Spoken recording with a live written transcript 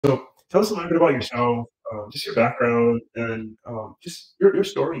tell us a little bit about yourself, just your background, and just your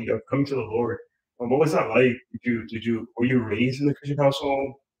story of coming to the Lord. What was that like? Were you raised in a Christian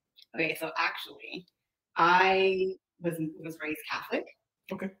household? Okay, so actually, I was raised Catholic.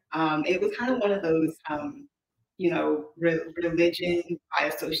 Okay. It was kind of one of those, religion by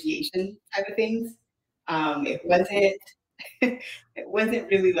association type of things. It wasn't, it wasn't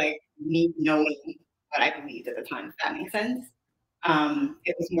really like me knowing what I believed at the time, if that makes sense.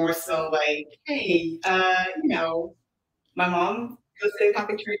 It was more so like, hey, my mom goes to the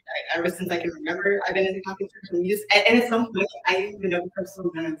Catholic church ever since I can remember. I've been in the Catholic church, and at some point, I didn't even know for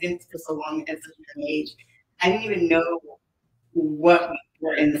so long. I've been for so long at such a young age. I didn't even know what we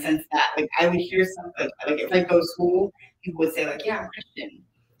were in the sense that like I would hear something like if I go to school, people would say like, "Yeah, I'm Christian,"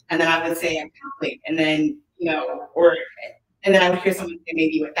 and then I would say I'm Catholic, and then or and then I would hear someone say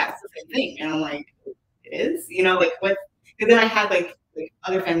maybe like that's the same thing, and I'm like, "It is," like what? Because then I had like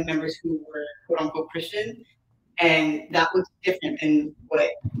other family members who were quote unquote Christian, and that was different than what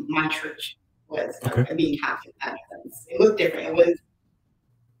my church was Okay. being Catholic. That makes sense. It was different. It was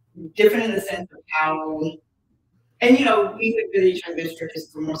different in the sense of how, and we would really try to churches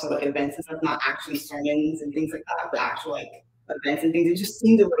for more so like events and stuff, not actually sermons and things like that, but actual like events and things. It just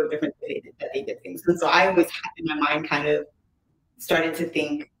seemed a little different that they did things. And so I always had in my mind kind of started to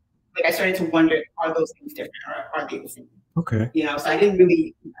think, like I started to wonder, are those things different or are they the same? Okay. So I didn't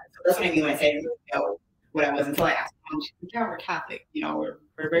really, so that's what I mean when I say I didn't really know what I was until I asked my mom. She's like, yeah, we're Catholic,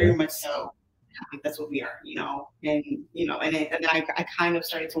 we're very much so Catholic. That's what we are, and then I kind of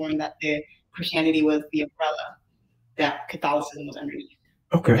started to learn that the Christianity was the umbrella that Catholicism was underneath.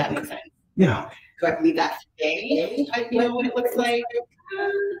 Okay. If that makes sense. Yeah. So I believe that today, what it looks like.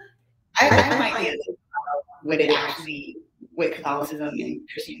 I have my ideas about what Catholicism and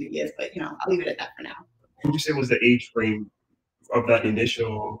Christianity is, but I'll leave it at that for now. Would you say was the age frame of that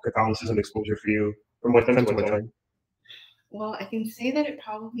initial Catholicism exposure for you? From what time to what time? Well, I can say that it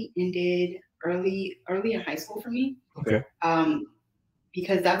probably ended early in high school for me. Okay.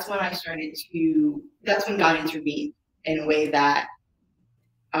 Because that's when that's when God intervened in a way that,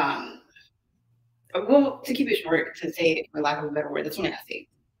 well, to keep it short, to say it for lack of a better word, that's when I got saved.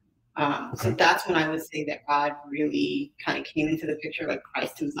 So that's when I would say that God really kind of came into the picture, like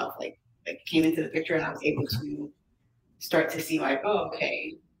Christ himself, like came into the picture, and I was able to start to see like, oh,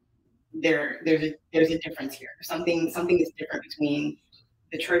 okay, there's a difference here. Something is different between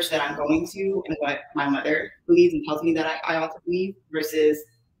the church that I'm going to and what my mother believes and tells me that I ought to believe versus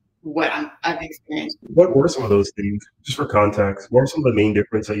what I've experienced. What were some of those things, just for context? What were some of the main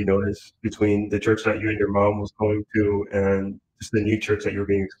difference that you noticed between the church that you and your mom was going to and just the new church that you were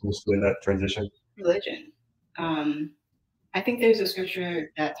being exposed to in that transition? Religion. I think there's a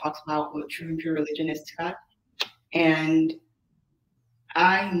scripture that talks about what true and pure religion is to God. And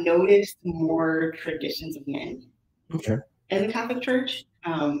I noticed more traditions of men in the Catholic Church.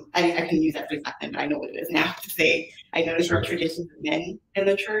 I can use that phrase back then, but I know what it is now to say. I noticed more traditions of men in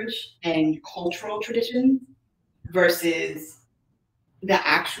the church and cultural traditions versus the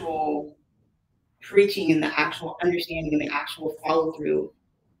actual preaching and the actual understanding and the actual follow through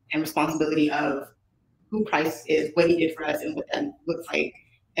and responsibility of who Christ is, what he did for us, and what that looks like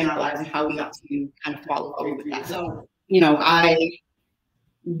in our lives and how we got to kind of follow through with that. So, I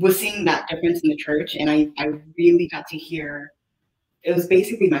was seeing that difference in the church, and I really got to hear. It was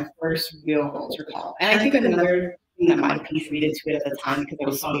basically my first real altar call. And I think another thing that might have contributed to it at the time, because I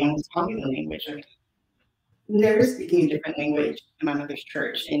was so young, was probably the language. Like, they were speaking a different language in my mother's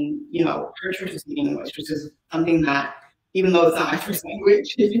church. And, her church was speaking English, which is something that, even though it's not my first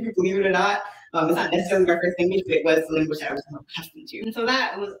language, if you could believe it or not, it's not necessarily my first language, but it was the language that I was accustomed to. And so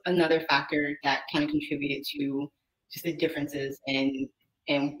that was another factor that kind of contributed to just the differences and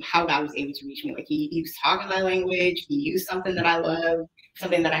how God was able to reach me. Like he was talking my language. He used something that I love,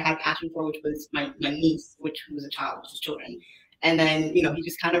 something that I had passion for, which was my niece, which was a child, which was children. And then, he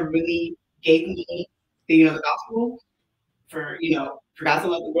just kind of really gave me the gospel for God so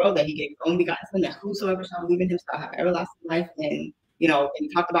loved the world that he gave his only begotten son, that whosoever shall believe in him shall have everlasting life. And, and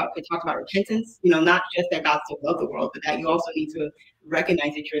it talked about repentance, not just that God so loved the world, but that you also need to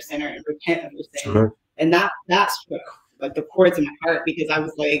recognize that you're a sinner and repent of your sin. Sure. And that struck like the chords in my heart, because I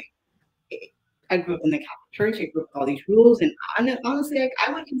was like, I grew up in the Catholic Church. I grew up with all these rules, and honestly, like,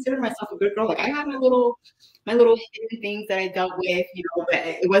 I would consider myself a good girl. Like I had my little hidden things that I dealt with, but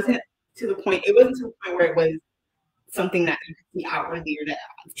it wasn't to the point. It wasn't to the point where it was something that you could see outwardly or that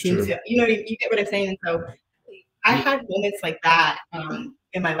seems to, you get what I'm saying. And so I had moments like that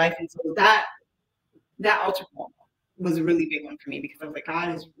in my life, and so that altar call was a really big one for me, because I was like,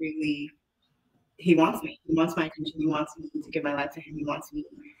 God is really. He wants me. He wants my attention. He wants me to give my life to him. He wants me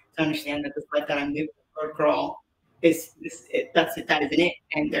to understand that this life that I'm living for a girl that isn't it,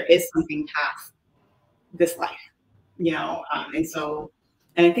 and there is something past this life, and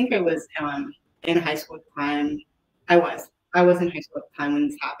I think I was in high school at the time. I was in high school at the time when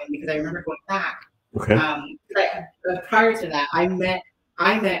this happened, because I remember going back. Okay. Prior to that, I met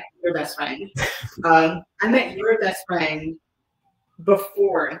your best friend. I met your best friend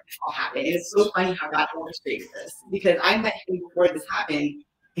before this all happened. And it's so funny how God orchestrates this, because I met him before this happened,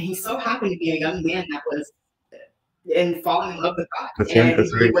 and he so happened to be a young man that was falling in love with God. That's and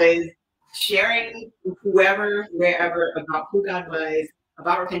right. He was sharing whoever, wherever, about who God was,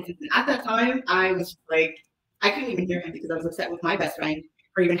 about repentance. And at that time, I was like, I couldn't even hear him, because I was upset with my best friend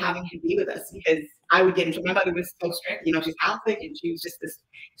for even having him be with us, because I would get into, my mother was so strict, she's Catholic, and she was just this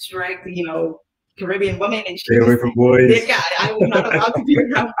strict, Caribbean woman, and stay away from boys. Yeah, I was not allowed to be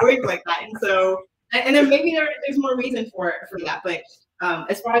around boys like that. And so, and then maybe there's more reason for that, but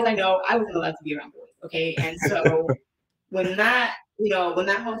as far as I know, I wasn't allowed to be around boys. Okay, and so when that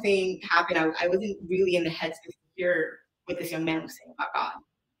whole thing happened, I wasn't really in the headspace to hear what this young man was saying about God,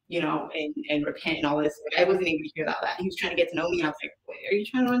 and repent and all this. Like, I wasn't able to hear that. He was trying to get to know me, and I was like, wait, are you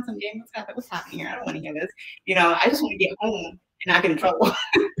trying to run some game? What's happening here? I don't want to hear this. I just want to get home and not get in trouble.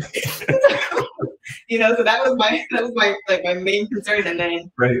 So that was my main concern. And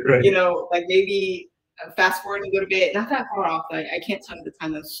then, right. Maybe fast forward a little bit, not that far off. I can't tell you the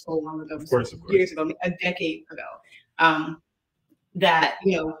time, that's so long ago, of course. Years ago, a decade ago. That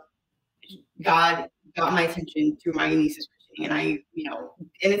God got my attention through my niece's christening, and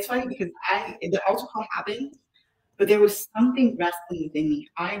and it's funny because the altar call happened, but there was something wrestling within me.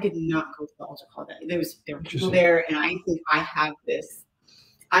 I did not go to the altar call that there were people there, and I think I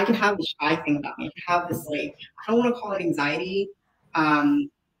can have the shy thing about me. I can have this, I don't want to call it anxiety,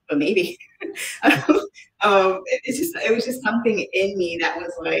 but maybe. It was just something in me that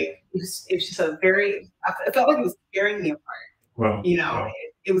was it was just I felt like it was tearing me apart. Wow.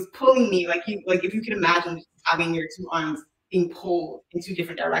 It was pulling me, if you can imagine just having your two arms being pulled in two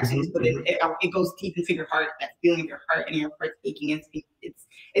different directions, but it goes deep into your heart, that feeling of your heart, and your heart's aching, and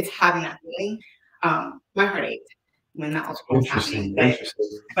it's having that feeling. My heart ached when that altar call was happening.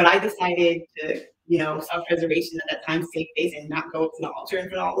 But I decided to, self-preservation at that time, save face, and not go up to the altar in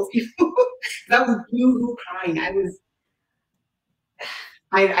front of all those people. That was boo-hoo crying.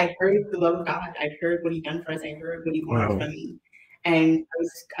 I heard the love of God. I heard what He done for us. I heard what He wanted from me, and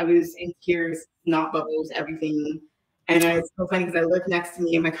I was in tears, snot bubbles, everything. And it's so funny because I looked next to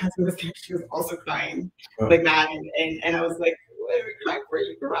me, and my cousin was there. She was also crying like that, and I was like, "What are you crying for?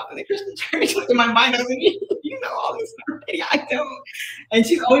 You grew up in the Christian church." In my mind, I was like, "You know all this stuff already. I don't." And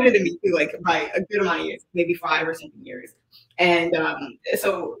she's older than me too, by a good amount of years, maybe 5 or something years. And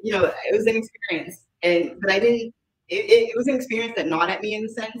so it was an experience, but I didn't. It was an experience that gnawed at me, in the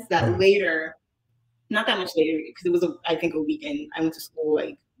sense that later, not that much later, because it was I think a weekend. I went to school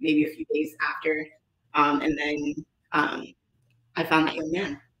maybe a few days after, and then I found that young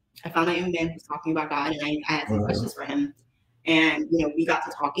man. Who was talking about God, and I had some questions for him. And we got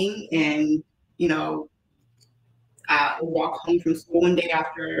to talking, and walked home from school one day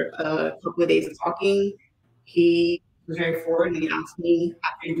after a couple of days of talking. He was very forward, and he asked me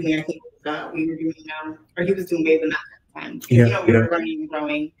after doing, I think we were doing, or he was doing Wave and Math at the time. We were learning and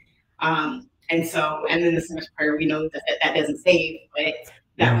growing. And then the semester prayer, we know that doesn't save, but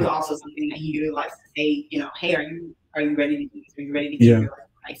that was also something that he utilized to say, hey, are you ready to do this? Are you ready to give your life to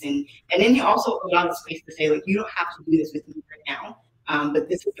Christ? And then he also allowed space to say, you don't have to do this with me right now, but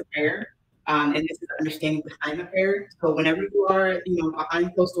this is a prayer. And this is the understanding behind the prayer. So whenever you are,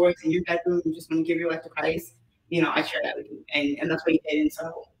 behind closed doors in your bedroom, you just want to give your life to Christ, I share that with you. And that's what he did. And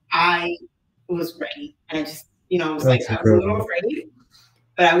so I was ready. And I just, I was I was a little afraid,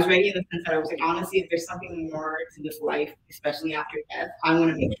 but I was ready in the sense that I was like, honestly, if there's something more to this life, especially after death, I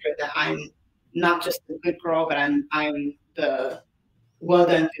want to make sure that I'm not just a good girl, but I'm the well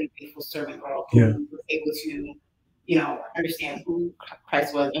done, good, faithful servant girl who was able to, understand who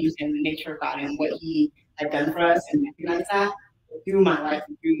Christ was, understand the nature of God and what He had done for us, and recognize that through my life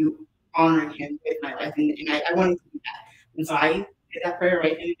and through honoring Him with my life. And I wanted to do that. And so I did that prayer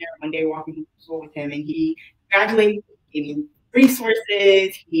right then and there one day, walking to school with him, and he graduated, gave me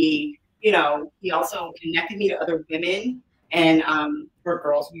resources. He also connected me to other women and or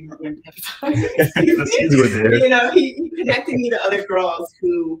girls. We weren't women at the time. He connected me to other girls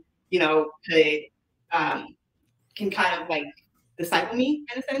who could can kind of disciple me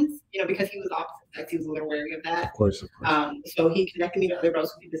in a sense, because he was opposite sex. He was a little wary of that. Of course. So he connected me to other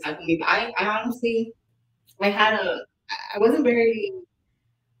girls who could disciple me. But I honestly, I wasn't very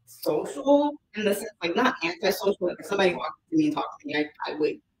social in the sense, not antisocial. If somebody walked to me and talked to me, I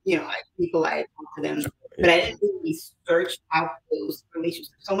would people I talked to them, but I didn't really search out those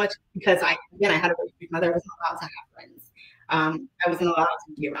relationships so much because I had a very strict mother. I wasn't allowed to have friends. I wasn't allowed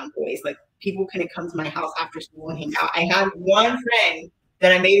to be around boys. Like people couldn't come to my house after school and hang out. I had one friend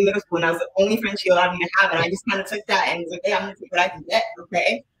that I made in middle school, and I was the only friend she allowed me to have, and I just kind of took that and was like, "Hey, I'm gonna take what I can get."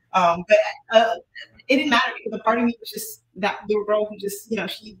 Okay. But it didn't matter because a part of me was just that little girl who just,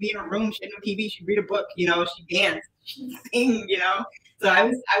 she'd be in her room, she'd have TV, she'd read a book, she'd dance, she'd sing, So I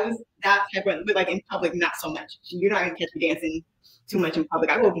was that type of, but like in public, not so much. You're not gonna catch me dancing too much in public.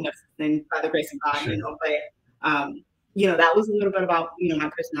 I will be and by the grace of God, but that was a little bit about, my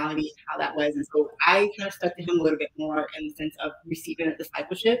personality and how that was. And so I kind of stuck to him a little bit more in the sense of receiving a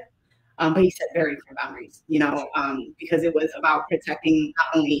discipleship. But he set very clear boundaries, because it was about protecting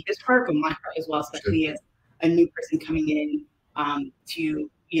not only his heart, but my heart as well, especially as a new person coming in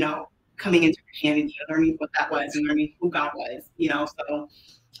coming into Christianity, learning what that was and learning who God was, So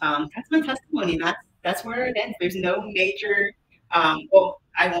that's my testimony. That's where it ends. There's no major, well,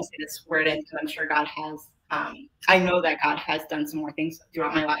 I won't say that's where it ends because I'm sure God has, I know that God has done some more things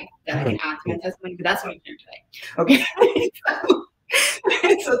throughout my life that I can add to my testimony, but that's what I'm here today. Okay.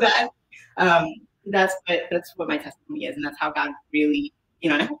 So that's what my testimony is, and that's how God really,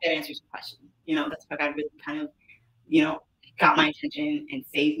 and I hope that answers your question. That's how God really kind of, got my attention and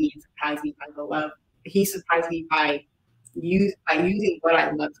saved me and surprised me by the love. He surprised me by using what I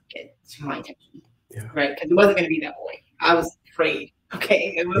love to get to my attention. Yeah. Right? Because it wasn't going to be that boy. I was afraid.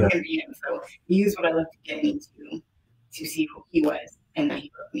 Okay, it wasn't going to be him. So he used what I love to get me to see who he was, and that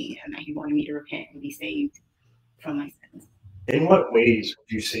he loved me, and that he wanted me to repent and be saved from my sins. In what ways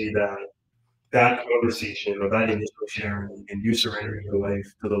would you say that conversation or that initial sharing and you surrendering your life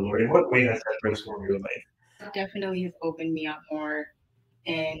to the Lord, in what way has that transformed your life? It definitely has opened me up more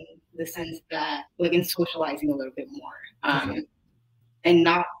in the sense that, like, in socializing a little bit more, and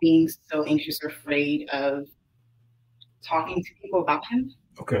not being so anxious or afraid of talking to people about him.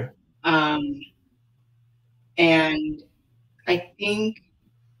 Okay. And I think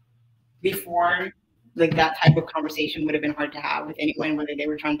before, like, that type of conversation would have been hard to have with anyone, whether they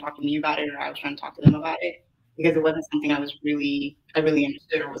were trying to talk to me about it or I was trying to talk to them about it, because it wasn't something I really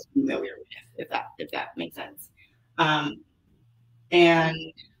understood or was familiar with, if that makes sense.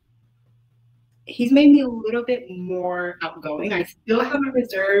 And he's made me a little bit more outgoing. I still have a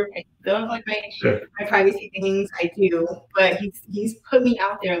reserve. I still have like my privacy things. I do, but he's put me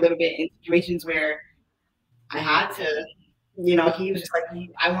out there a little bit in situations where I had to. He was just like,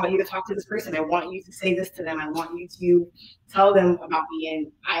 I want you to talk to this person. I want you to say this to them. I want you to tell them about me.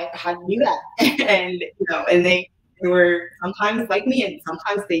 And I had to do that. And, and they were sometimes like me and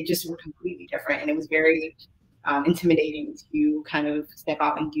sometimes they just were completely different. And it was very intimidating to kind of step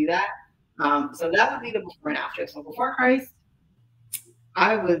out and do that. So that would be the before and after. So before Christ,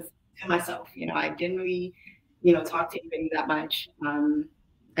 I was to myself. I didn't really, talk to anybody that much.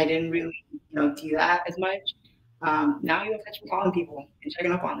 I didn't really, do that as much. Now you'll catch me calling people and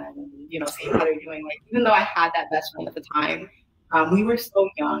checking up on them and, seeing how they're doing. Like, even though I had that best friend at the time, we were so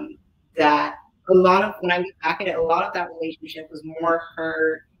young that when I look back at it, a lot of that relationship was more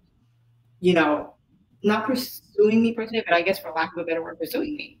her, not pursuing me per se, but I guess for lack of a better word,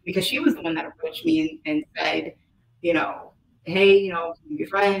 pursuing me, because she was the one that approached me and said, hey, your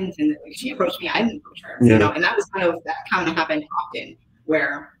friends, and she approached me. I didn't approach her, and that kind of happened often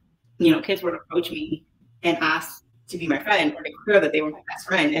where, kids would approach me and ask to be my friend or declare that they were my best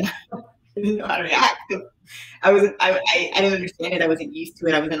friend, and I didn't know how to react. I didn't understand it. I wasn't used to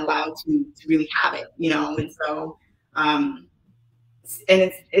it. I wasn't allowed to really have it, and so, and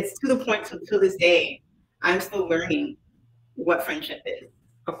it's to the point to this day, I'm still learning what friendship is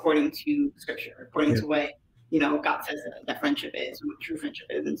according to Scripture, according to what God says that friendship is, what true friendship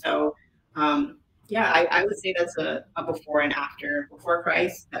is, and so. I would say that's a before and after. Before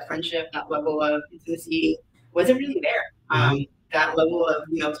Christ, that friendship, that level of intimacy wasn't really there. That level of,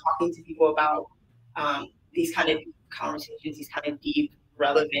 talking to people about these kind of conversations, these kind of deep,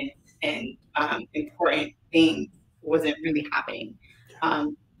 relevant, and important things wasn't really happening.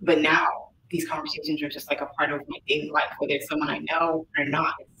 But now these conversations are just like a part of my daily life, whether it's someone I know or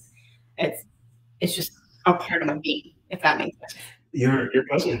not. It's just a part of my being, if that makes sense. Your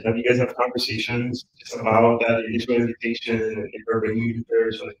cousin, have you guys have conversations just about that initial invitation and her bringing you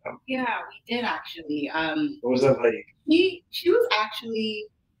there? So yeah, we did actually. What was that like? She was actually,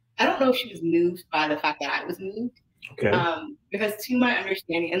 I don't know if she was moved by the fact that I was moved. Okay. Because to my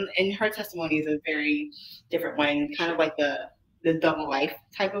understanding, and her testimony is a very different one, kind of like the double life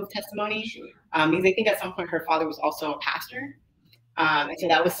type of testimony. Sure. Because I think at some point her father was also a pastor. And so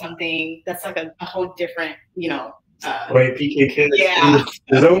that was something that's like a whole different, Right, PK kids. Yeah.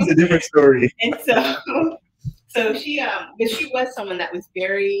 There's always a different story. And so she but she was someone that was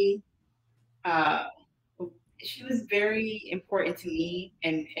very she was very important to me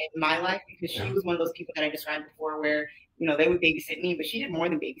in my life because she was one of those people that I described before where, you know, they would babysit me, but she did more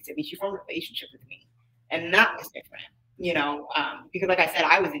than babysit me. She formed a relationship with me. And that was different, you know, because like I said,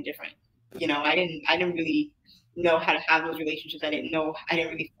 I was indifferent. You know, I didn't really know how to have those relationships. I didn't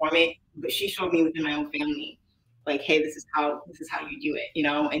really form it, but she showed me within my own family, like, hey, this is how you do it, you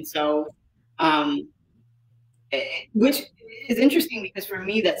know? And so, which is interesting because for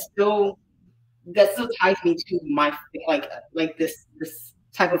me, that still ties me to my this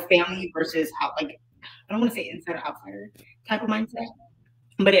type of family versus out, like, I don't want to say insider outsider type of mindset,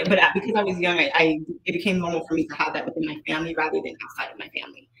 but because I was young, it became normal for me to have that within my family rather than outside of my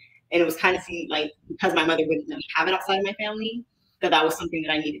family, and it was kind of seemed like because my mother wouldn't let me have it outside of my family, that was something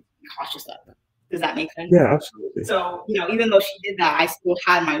that I needed to be cautious of. Does that make sense? Yeah, absolutely. So, you know, even though she did that, I still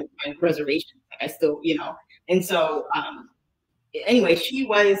had my reservations. Like I still, you know, and so anyway, she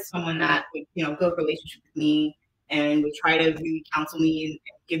was someone that would, you know, build a relationship with me and would try to really counsel me and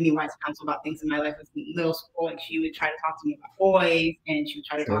give me wise counsel about things in my life. In middle school, like she would try to talk to me about boys, and she would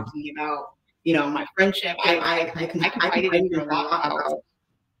try to talk to me about, you know, my friendship. I confided in her a lot about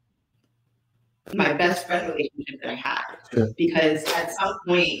my best friend relationship that I had, because at some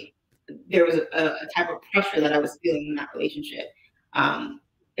point there was a type of pressure that I was feeling in that relationship,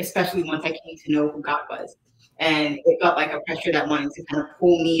 especially once I came to know who God was. And it felt like a pressure that wanted to kind of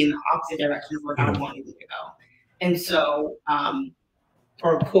pull me in the opposite direction of where God wanted me to go. And so,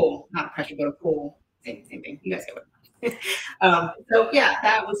 or a pull, not a pressure, but a pull, same thing. You guys get what so yeah,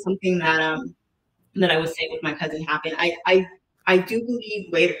 that was something that that I would say with my cousin happened. I do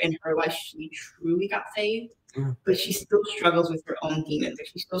believe later in her life she truly got saved, but she still struggles with her own demons.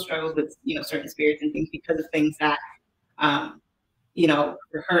 She still struggles with, you know, certain spirits and things because of things that you know,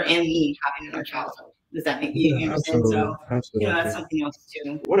 for her and me happened in our childhood. Does that make you understand? So, you know, that's something else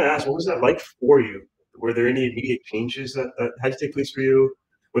too. I want to ask, what was that like for you? Were there any immediate changes that had to take place for you?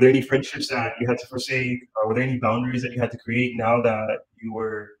 Were there any friendships that you had to forsake? Were there any boundaries that you had to create now that you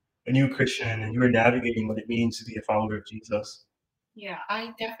were a new Christian and you were navigating what it means to be a follower of Jesus? Yeah,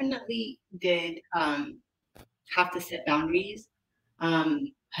 I definitely did have to set boundaries.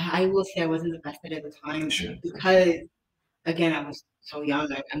 I will say I wasn't the best at it at the time because, again, I was so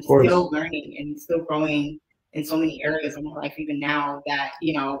young. I'm still learning and still growing in so many areas of my life, even now that,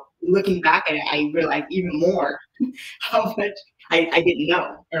 you know, looking back at it, I realize even more how much I didn't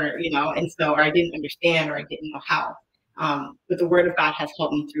know, or, you know, and so, or I didn't understand, or I didn't know how. But the word of God has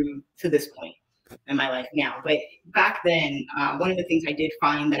helped me through to this point in my life now. But back then, one of the things I did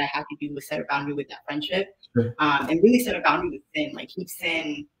find that I had to do was set a boundary with that friendship, and really set a boundary with sin, like keep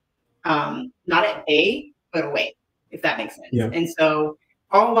sin not at bay, but away, if that makes sense. Yeah. And so,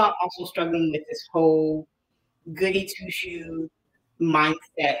 all while also struggling with this whole goody two shoe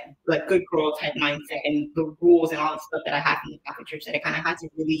mindset, like good girl type mindset, and the rules and all the stuff that I had from the Catholic Church, that I kind of had to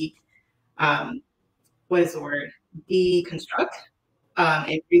really, what is the word, deconstruct,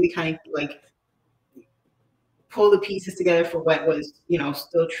 and really kind of like pull the pieces together for what was, you know,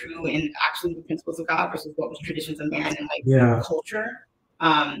 still true and actually the principles of God versus what was traditions of man and like culture.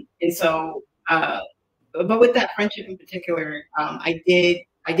 And so, but with that friendship in particular, I did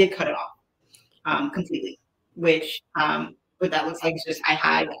cut it off completely. Which what that looks like is just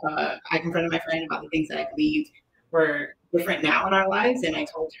I confronted my friend about the things that I believed were different now in our lives, and I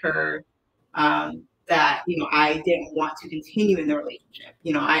told her that, you know, I didn't want to continue in the relationship.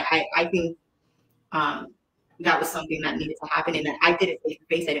 You know, I think that was something that needed to happen, and that I did it face to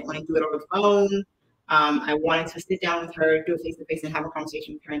face. I didn't want to do it over the phone. I wanted to sit down with her, do it face to face, and have a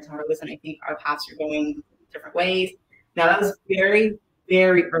conversation with her and tell her, listen, I think our paths are going different ways. Now, that was very,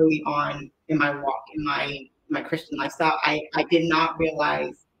 very early on in my walk, in my Christian lifestyle. I did not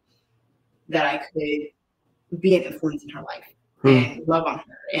realize that I could be an influence in her life and love on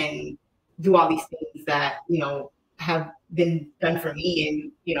her and do all these things that, you know, have been done for me.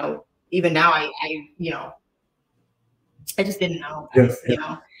 And, you know, even now I you know, I just didn't know, you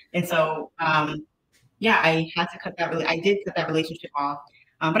know? And so, yeah, I had to cut that. I did cut that relationship off,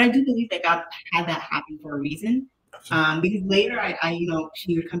 but I do believe that God had that happen for a reason. Because later, you know,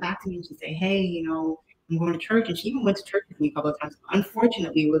 she would come back to me and she'd say, "Hey, you know, I'm going to church," and she even went to church with me a couple of times.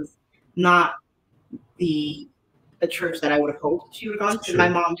 Unfortunately, it was not the church that I would have hoped she would have gone to. My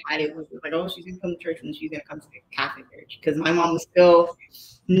mom had it was like, "Oh, she's gonna come to church and she's gonna come to the Catholic church," because my mom was still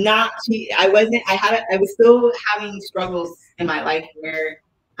not. I was still having struggles in my life where.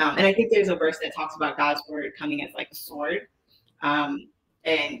 And I think there's a verse that talks about God's word coming as like a sword.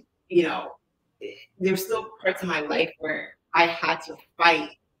 And, you know, there's still parts of my life where I had to fight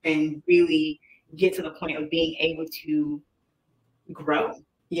and really get to the point of being able to grow,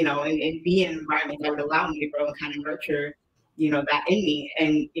 and be in an environment that would allow me to grow and kind of nurture, that in me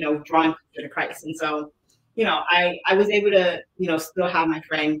and, drawing closer to Christ. And so, I was able to, still have my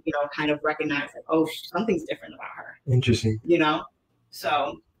friend, kind of recognize like, oh, something's different about her. Interesting.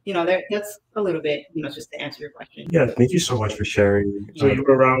 So, that's a little bit, just to answer your question. Yeah, thank you so much for sharing. So you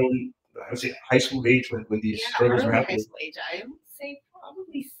were around, I would say, high school age when these struggles were happening? High school age. I would say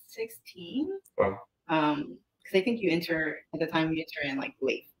probably 16. Wow. Because I think you enter at the time you enter in like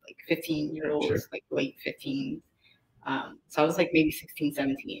late, like 15-year-olds, Sure. like late 15. So I was like maybe 16,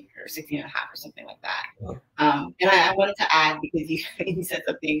 17 or 16 and a half or something like that. Wow. And I wanted to add because you said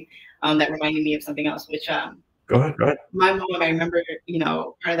something that reminded me of something else, which Go ahead. my mom, I remember,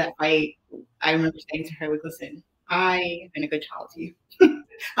 part of that fight, I remember saying to her, like, listen, I have been a good child to you.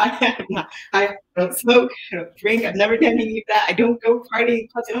 I don't smoke, I don't drink, I've never done any of that. I don't go partying,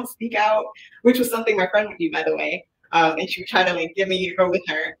 plus I don't speak out, which was something my friend would do, by the way. And she would try to like get me to go with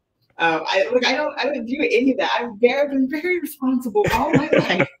her. I don't do any of that. I've been very responsible all my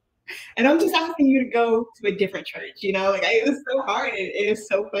life. And I'm just asking you to go to a different church, like it was so hard. It is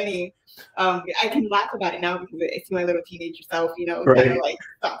so funny. I can laugh about it now because I see my little teenager self, Right. kind of like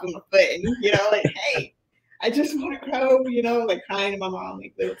stomping my foot and, like, hey, I just want to grow, like crying to my mom,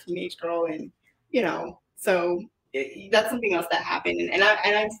 like little teenage girl. And, so that's something else that happened. And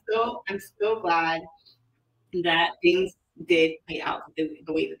I'm still glad that things did play out the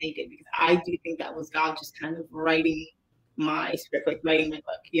way that they did, because I do think that was God just kind of writing my script, like writing my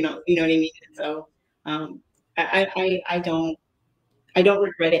book, you know what I mean? And so I don't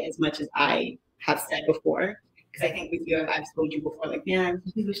regret it as much as I have said before, because I think with you, I've told you before, like, man, I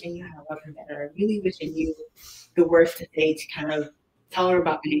really wish I knew how to love her better. I really wish I knew the words to say to kind of tell her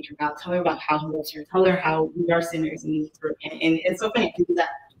about the nature of God, tell her about how He loves her, tell her how we are sinners and we need to repent. And it's so funny, I can do that.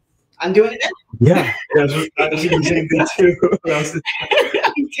 I'm doing it now. Yeah, I was doing the same thing too. I'm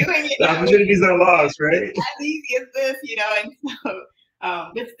doing it. The opportunities are lost, right? As easy as this, and so,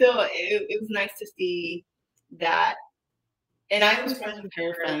 but still, it was nice to see that. And I was friends with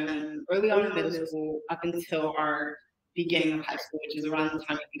her from early on in middle school up until our beginning of high school, which is around the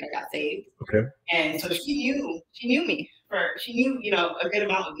time I think I got saved. Okay. And so she knew me, she knew, a good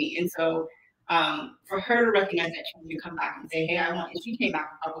amount of me. And so for her to recognize that, she would come back and say, hey, and she came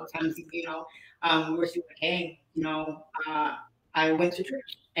back a couple of times, where she was like, hey, I went to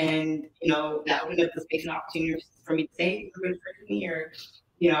church, and, that opened up the space and opportunity for me to say, you go to church with me, or,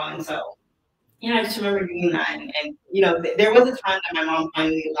 and so, I just remember doing that. And there was a time that my mom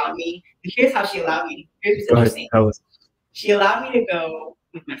finally allowed me. And here's how she allowed me. Here's what's interesting. She allowed me to go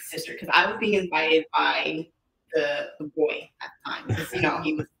with my sister, because I was being invited by the boy at the time, because,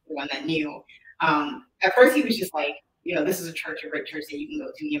 he was the one that knew. At first, he was just like, this is a church, a great church that you can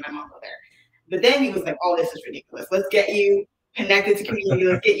go to. Me and my mom go there. But then he was like, oh, this is ridiculous. Let's get you connected to community.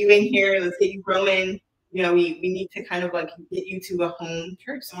 Let's get you in here. Let's get you growing. We need to kind of like get you to a home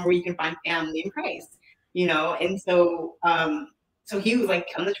church, somewhere where you can find family in Christ, And so, so he was like,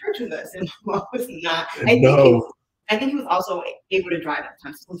 come to church with us. And my mom was not. I think he was also able to drive at the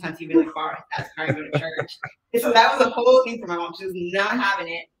time. So sometimes he'd be like, borrow his car and go to church. And so that was a whole thing for my mom. She was not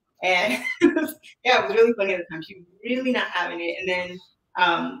having it. And it was really funny at the time. She was really not having it. And then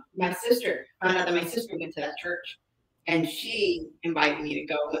my sister found out that my sister went to that church, and she invited me to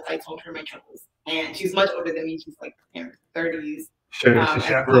go once I told her my troubles. And she's much older than me. She's like in her 30s. Sure, at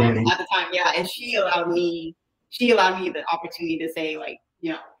the time, yeah. And she allowed me the opportunity to say, like,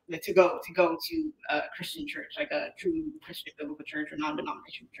 to go to a Christian church, like a true Christian biblical church or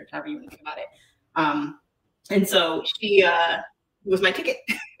non-denominational church, however you want to think about it. And so she was my ticket.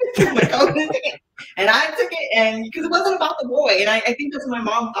 My golden ticket. And I took it, and because it wasn't about the boy, and I think that's what my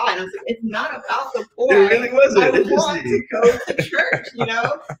mom thought. And I was like, it's not about the boy. It really wasn't. I want to go to church,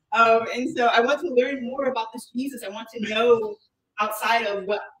 and so I want to learn more about this Jesus. I want to know outside of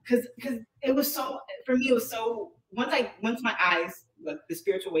what, because it was so, for me, it was so, once my eyes, like the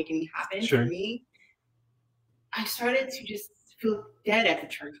spiritual awakening happened for me, I started to just feel dead at the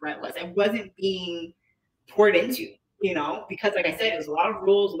church where I was. I wasn't being poured into. Because like I said, there's a lot of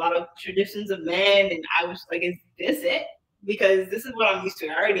rules, a lot of traditions of men, and I was like, is this it? Because this is what I'm used to.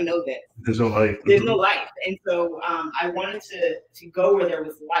 I already know this. There's no life. There's no life. And so I wanted to go where there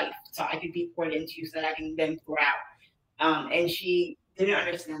was life, so I could be poured into, so that I can then pour out. And she didn't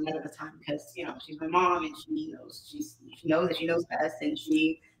understand that at the time, because, she's my mom, and she knows that she knows best, and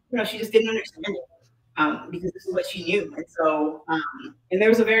she just didn't understand it, because this is what she knew. And so, and there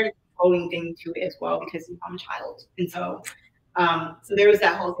was a very thing to it as well, because I'm a child. And so So there was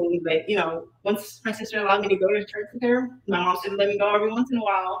that whole thing. But once my sister allowed me to go to church with her, my mom started letting me go every once in a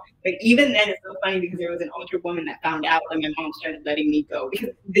while. But even then, it's so funny because there was an older woman that found out, and my mom started letting me go because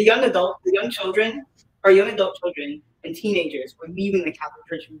the young adult children and teenagers were leaving the Catholic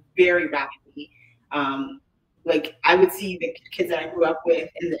Church very rapidly. Like I would see the kids that I grew up with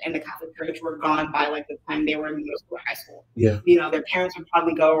in the Catholic Church were gone by like the time they were in middle school or high school. Yeah. Their parents would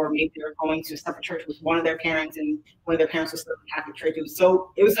probably go, or maybe they were going to a separate church with one of their parents, and one of their parents was still in the Catholic Church. It was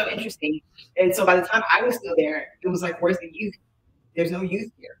so interesting. And so by the time I was still there, it was like, where's the youth? There's no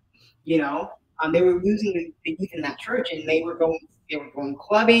youth here. They were losing the youth in that church, and they were going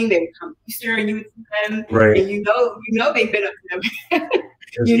clubbing. They would come Easter, and you would see them, right? And they've been up to them.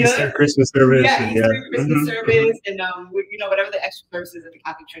 Easter, Christmas service, Christmas service, and whatever the extra services that the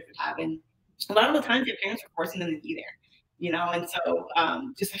Catholic Church would have. And a lot of the times, their parents were forcing them to be there. And so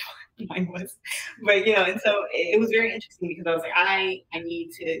just like mine was, but and so it was very interesting because I was like, I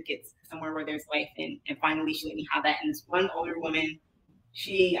need to get somewhere where there's life, and finally she let me have that. And this one older woman,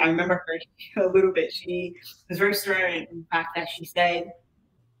 I remember her a little bit. She was very stern in the fact that she said,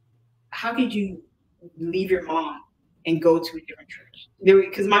 "How could you leave your mom and go to a different church?"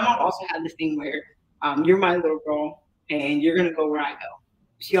 Because my mom also had this thing where you're my little girl and you're gonna go where I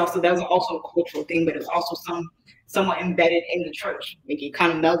go. That was also a cultural thing, but it's also somewhat embedded in the church. Like it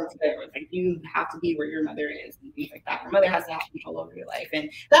kind of melded together. It's like you have to be where your mother is and things like that. Your mother has to have control over your life,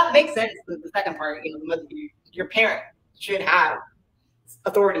 and that makes sense. The second part, your parent should have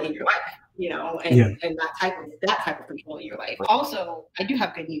authority in your life, and that type of control in your life. Also, I do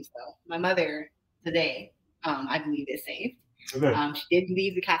have good news though. My mother today, I believe, is saved. Okay. She did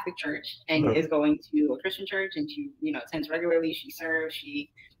leave the Catholic Church and is going to a Christian church, and she attends regularly. She serves. She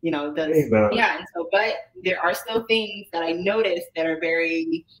does And so, but there are still things that I noticed that are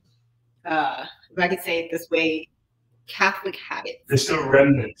very, if I could say it this way, Catholic habits. There's still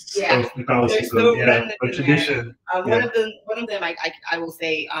remnants of Catholicism, of tradition. One of them, I will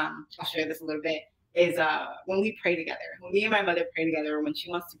say, I'll share this a little bit, is when we pray together. When me and my mother pray together, when she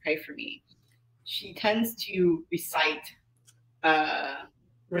wants to pray for me, she tends to recite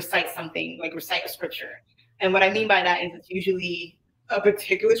something, like recite a scripture. And what I mean by that is it's usually a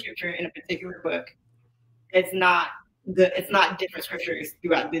particular scripture in a particular book. It's not different scriptures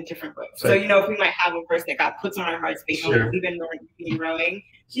throughout the different books. Right. So, if we might have a verse that God puts on our hearts based on even growing,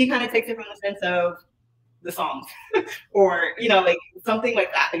 she kind of takes it from the sense of the Psalms or, like something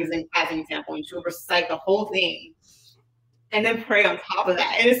like that as an example. And she'll recite the whole thing and then pray on top of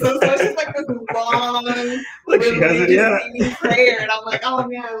that. And it's so it's just like this long, religious prayer. And I'm like, oh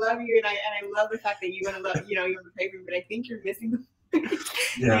man, I love you. And I love the fact that you want to pray for me, but I think you're missing the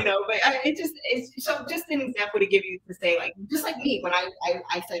but it's so just an example to give you to say, like, just like me, when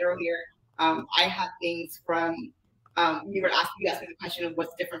I said earlier, I have things from, you asked me the question of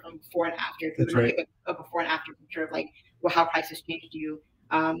what's different from before and after. That's right. A before and after picture of like, how Christ has changed you.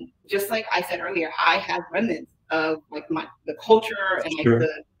 Just like I said earlier, I have remnants of like the culture and like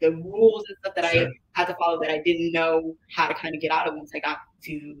the rules and stuff that I had to follow that I didn't know how to kind of get out of once I got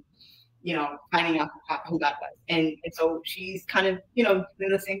to finding out who God was. And so she's kind of, doing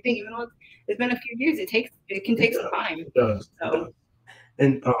the same thing, even though it's been a few years, it can take some time. It does.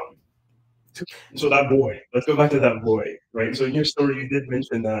 And so that boy, let's go back to that boy, right? So in your story, you did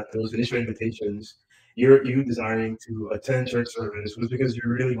mention that those initial invitations, you desiring to attend church service was because you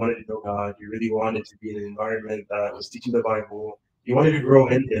really wanted to know God. You really wanted to be in an environment that was teaching the Bible. You wanted to grow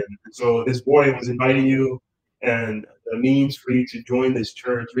in Him. And so this boy was inviting you, and the means for you to join this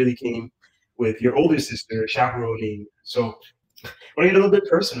church really came with your older sister chaperoning. So I want to get a little bit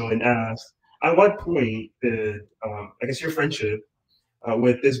personal and ask, at what point did, I guess, your friendship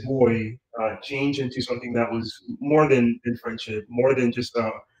with this boy change into something that was more than friendship, more than just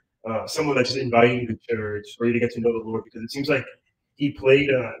someone that just invited you to church for you to get to know the Lord? Because it seems like he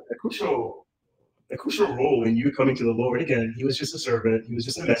played a crucial role in you coming to the Lord. Again, he was just a servant. He was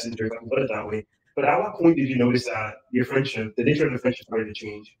just a messenger, if I can put it that way. But at what point did you notice that your friendship, the nature of the friendship, started to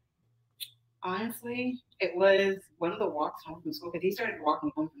change? Honestly, it was one of the walks home from school, because he started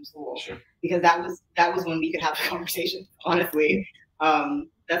walking home from school because that was when we could have the conversation. Honestly,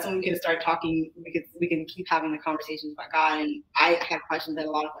 that's when we could start talking. We can keep having the conversations about God, and I had questions, a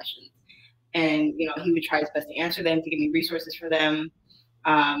lot of questions, and he would try his best to answer them, to give me resources for them,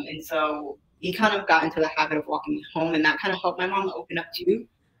 and so he kind of got into the habit of walking me home, and that kind of helped my mom open up too.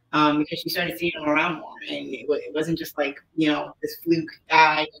 Because she started seeing him around more, and it wasn't just like this fluke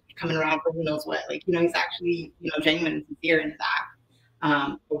guy coming around for who knows what. Like he's actually genuine and sincere in his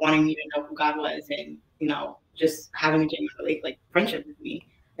act, for wanting me to know who God was, and just having a genuine friendship with me.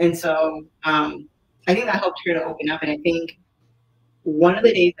 And so I think that helped her to open up. And I think one of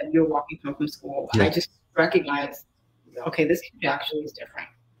the days that we were walking home from school, Yeah. I just recognized, okay, this kid actually is different.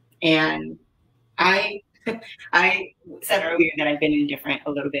 And I I said earlier that I've been indifferent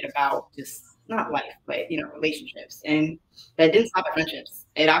a little bit about just not life, but relationships, and that didn't stop at friendships.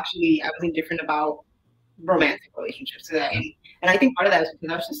 It actually I was indifferent about romantic relationships to that, and I think part of that is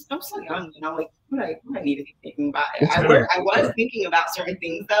because I'm so young, like what I need to be thinking about it. I was thinking about certain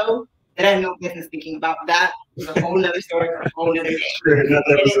things though that I had no business thinking about. That was a whole nother story for a whole nother day. Sure, and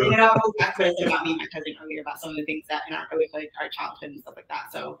it all goes back to what I said about me and my cousin earlier about some of the things that in our early our childhood and stuff like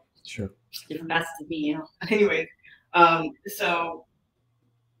that. So sure, different facets of me, Anyway, so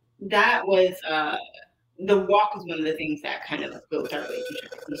that was the walk was one of the things that kind of built our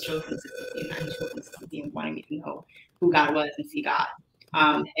relationship. He showed consistency, and he showed consistency in wanting me to know who God was and see God.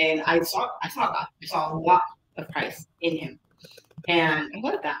 And I saw God. I saw a lot of Christ in him, and I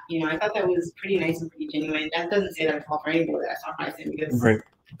loved that. I thought that was pretty nice and pretty genuine. That doesn't say that I fall for anybody that I saw Christ in, because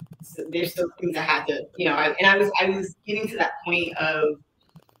there's still things I had to, I was getting to that point of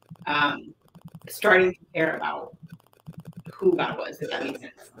starting to care about who God was, if that makes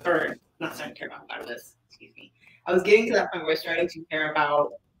sense. Or not starting to care about who God was, excuse me. I was getting to that point where I was starting to care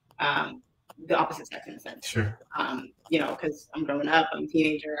about the opposite sex in a sense. Sure. Because I'm growing up, I'm a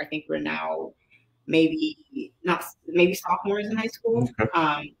teenager. I think we're now maybe sophomores in high school.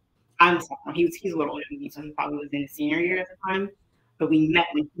 Okay. I'm a sophomore. He's a little older than me, so he probably was in his senior year at the time. But we met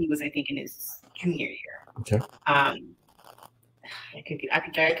when he was, I think, in his junior year. Okay. I could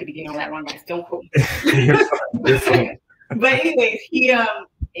be getting all that wrong, guys. Don't quote me. But anyways, he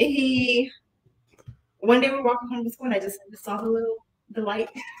one day we were walking home from school and I just saw the light.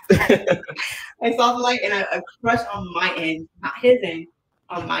 I saw the light and a crush on my end, not his end,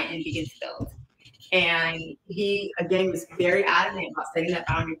 on my end begins to build. And he again was very adamant about setting that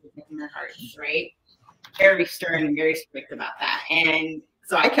boundary, protecting their hearts, right? Very stern and very strict about that. And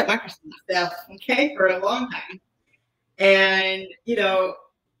so I kept my crush to myself, okay, for a long time. And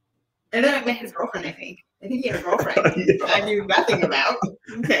and then I met his girlfriend, I think he had a girlfriend I knew nothing about.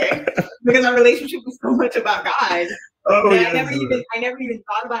 Okay. Because our relationship was so much about God. Oh, yeah, I never even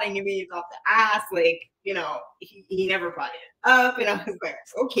thought about it. I never even thought to ask. He never brought it up. And I was like,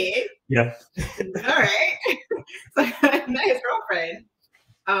 okay. Yeah. All right. So I met his girlfriend.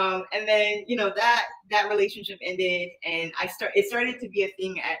 And then, that relationship ended, and it started to be a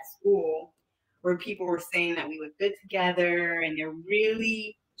thing at school where people were saying that we look good together, and they're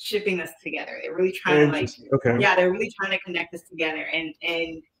really shipping us together. They're really trying to they're really trying to connect us together. And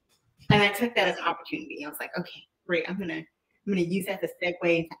I took that as an opportunity. I was like, okay, great. I'm gonna use that as a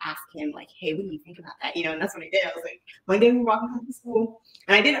segue to ask him, like, hey, what do you think about that? And that's what I did. I was like, one day we were walking home from school,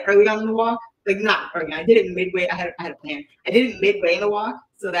 and I did it early on in the walk, like not early. I did it midway. I had a plan. I did it midway in the walk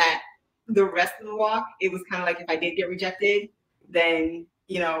so that the rest of the walk, it was kind of like if I did get rejected, then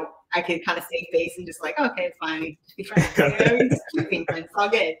I could kind of save face and just like, okay, it's fine, just be friends. Just keep being friends, it's all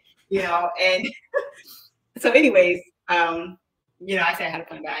good. And so anyways, I said I had a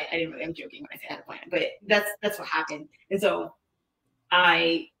plan, but I didn't really, I'm joking when I say I had a plan, but that's what happened. And so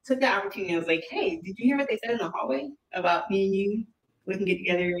I took that opportunity. I was like, hey, did you hear what they said in the hallway about me and you? We can get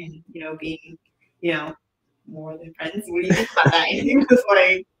together and, being, more than friends. What do you think about that? And he was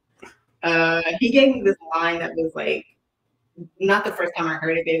like, he gave me this line that was like, not the first time I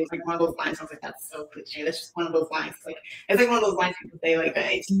heard it, but it was like one of those lines. I was like, that's so cliche. That's just one of those lines. It's like one of those lines people say, like,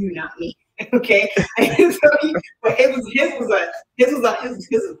 it's you, not me. Okay. And so his was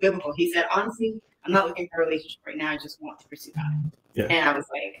biblical. He said, honestly, I'm not looking for a relationship right now. I just want to pursue God. Yeah. And I was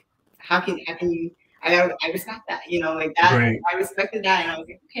like, how can you? I respect that. Like that. Right. I respected that, and I was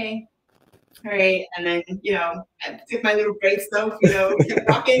like, okay, all right. And then I took my little break stuff. Kept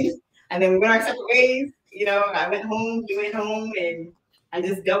walking, and then we went our separate ways. I went home, you went home, and I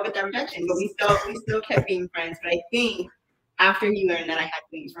just dealt with that rejection. But we still kept being friends. But I think after he learned that I had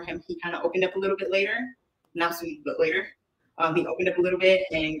feelings for him, he kind of opened up a little bit later. Not soon, but later. He opened up a little bit,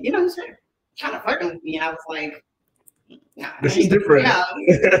 and he started kind of flirting with me. And I was like, nah, this is different. Yeah.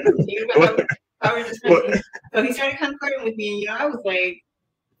 So he started kind of flirting with me, and I was like,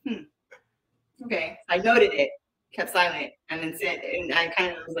 okay. I noted it, kept silent, and then said, and I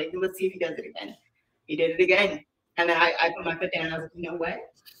kind of was like, let's see if he does it again. He did it again. And then I put my foot down and I was like, you know what?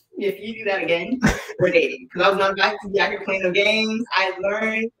 If you do that again, we're dating. Because I was not about to be out here playing no games. I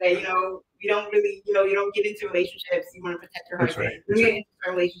learned that, you don't really, you don't get into relationships. You want to protect your heart. Right. You get into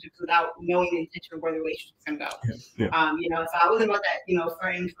relationships without knowing the intention of where the relationship's going to go. Yeah. So I wasn't about that,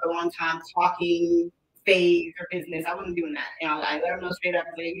 flirting for a long time, talking phase or business. I wasn't doing that. I let him know straight up. I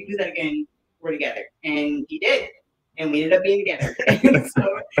was like, if you do that again, we're together. And he did. and we ended up being together. And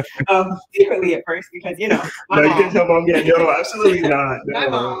so, secretly at first, because my No, you mom. can tell mom yet. No, absolutely not. My No.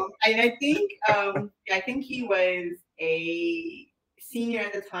 mom, and I think he was a senior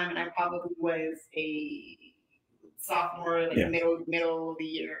at the time, and I probably was a sophomore, like Yeah. middle of the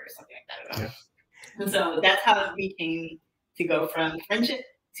year or something like that. I don't know. Yeah. And so that's how we came to go from friendship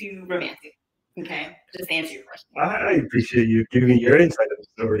to romantic. Okay, just to answer your question. I appreciate you giving me your insight of the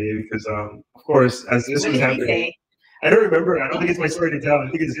story because, of course, as this What was did he happening, say? I don't remember. I don't think it's my story to tell. I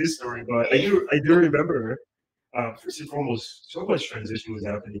think it's his story, but I do remember. First and foremost, so much transition was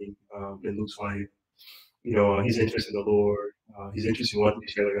happening in Luke's life. His interest in the Lord, his interest in wanting to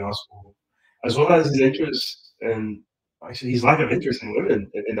share the gospel, as well as his interest and actually his lack of interest in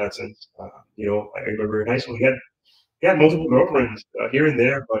women in that sense. I remember in high school he had multiple girlfriends here and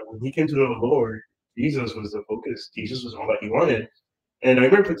there, but when he came to know the Lord, Jesus was the focus. Jesus was all that he wanted. And I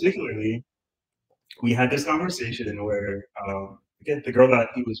remember particularly we had this conversation where again the girl that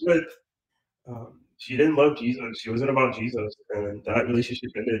he was with, she didn't love Jesus. She wasn't about Jesus, and that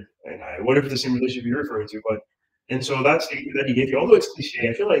relationship ended. And I wonder if it's the same relationship you're referring to, but and so that statement that he gave you, although it's cliche,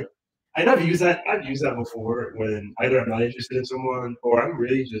 I feel like, and I've used that before when either I'm not interested in someone or I'm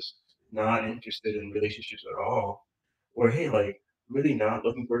really just not interested in relationships at all, or hey, like really not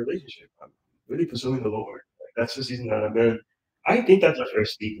looking for a relationship. I'm really pursuing the Lord. Like, that's the season that I'm in. I think that's a fair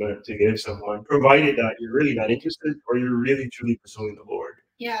statement to give someone, provided that you're really not interested or you're really truly pursuing the Lord.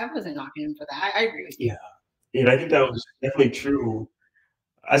 Yeah, I wasn't knocking him for that. I agree with you. Yeah, and I think that was definitely true,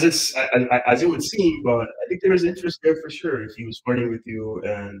 as it would seem. But I think there was interest there for sure if he was flirting with you,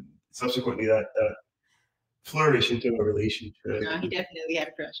 and subsequently that flourished into a relationship. No, he definitely had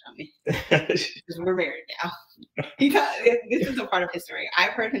a crush on me because we're married now. This is a part of his story.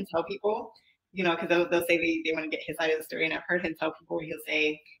 I've heard him tell people, because they'll say they want to get his side of the story, and I've heard him tell people he'll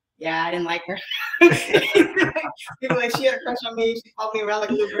say, "Yeah, I didn't like her." People like she had a crush on me. She followed me around like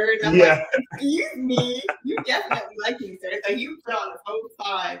a little bird. And I'm like, excuse me, you definitely like me, sir. So you put on the whole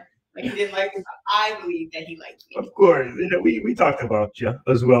side like he didn't like me. But I believe that he liked me. Of course, we talked about you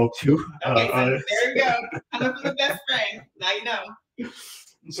as well too. Okay, so there you go. Coming from the best friend. Now you know.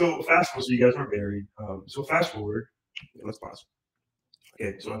 So fast forward. So you guys are married. So fast forward. Let's pause.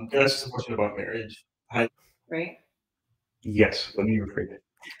 Okay, so I'm gonna ask you some question about marriage. Right. Yes, let me rephrase it.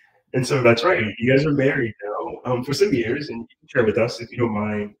 And so that's right. You guys are married now for some years, and you can share with us if you don't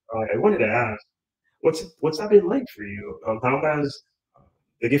mind. I wanted to ask, what's that been like for you? How has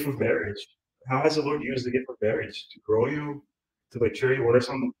the gift of marriage? How has the Lord used the gift of marriage to grow you, to mature you? What are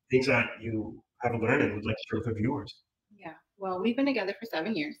some things that you have learned and would like to share with the viewers? Yeah. Well, we've been together for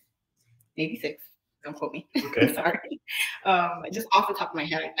 7 years, maybe 6. Don't quote me. Okay. Sorry. Just off the top of my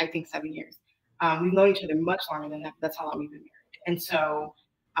head, I think 7 years. We've known each other much longer than that. But that's how long we've been married. And so,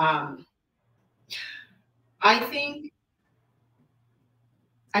 I think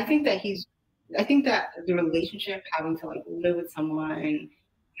that the relationship, having to like live with someone,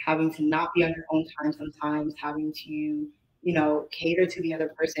 having to not be on your own time sometimes, having to cater to the other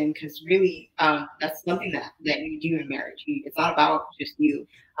person, because really that's something that you do in marriage. It's not about just you.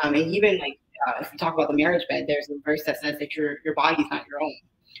 And even like if we talk about the marriage bed, there's a verse that says that your body is not your own,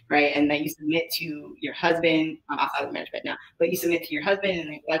 right? And that you submit to your husband outside of the marriage bed now, but you submit to your husband,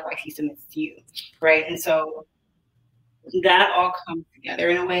 and likewise he submits to you, right? And so that all comes together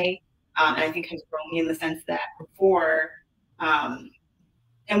in a way, and I think has grown me in the sense that before, and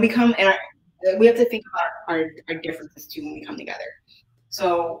we have to think about our differences too when we come together.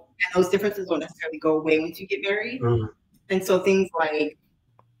 So, and those differences don't necessarily go away once you get married. And so things like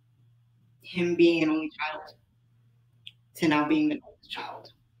him being an only child to now being an oldest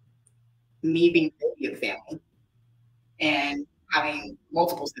child, me being the baby of the family, and having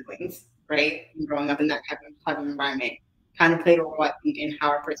multiple siblings, right? And growing up in that type of environment kind of played a role, I think, in how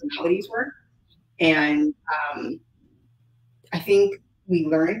our personalities were. And I think we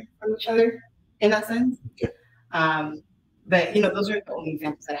learned from each other in that sense. But those are the only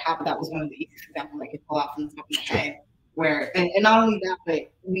examples that I have. But that was one of the easiest examples I could pull out from the top of my head. Where and not only that,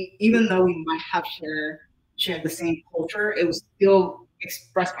 but even though we might have shared the same culture, it was still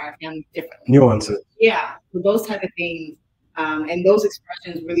expressed by our family differently. Nuances. Yeah, so those type of things, and those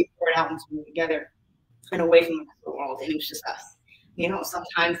expressions really poured out once we were together and away from the rest of the world, and it was just us.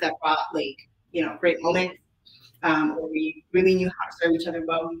 Sometimes that brought great moments where we really knew how to serve each other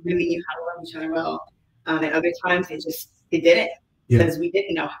well, we really knew how to love each other well, and other times it didn't, because we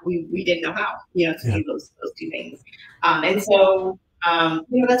didn't know how to do those two things, and so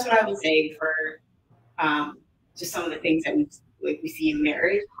that's what I would say for just some of the things that we see in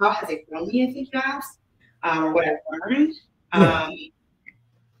marriage. How has it grown me, I think you asked, or what I've learned.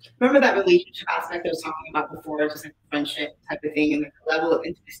 remember that relationship aspect I was talking about before, just like friendship type of thing, and the level of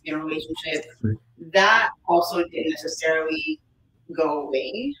intimacy in a relationship. That also didn't necessarily go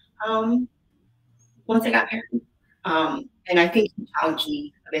away once I got married. And I think he challenged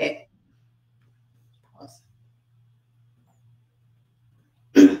me a bit.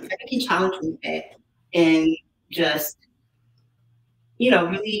 I think he challenged me a bit and just,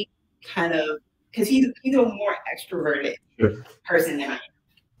 really kind of, because he's a more extroverted person than I am,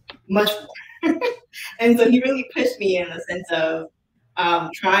 much more. And so he really pushed me in the sense of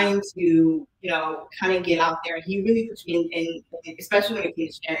trying to, kind of get out there. He really pushed me in especially when it came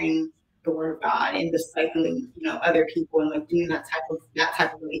to sharing the word of God and discipling, other people and like doing that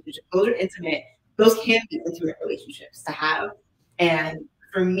type of relationship. Those are intimate. Those can be intimate relationships to have. And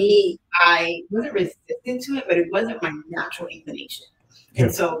for me, I wasn't resistant to it, but it wasn't my natural inclination.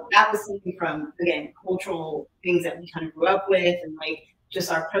 And so that was something from, again, cultural things that we kind of grew up with and like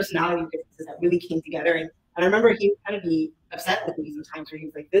just our personality differences that really came together. And I remember he would kind of be upset with me sometimes where he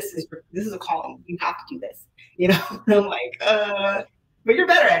was like, this is a calling. You have to do this. And I'm like, but you're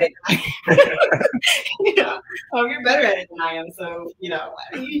better at it than I am. You're better at it than I am. So,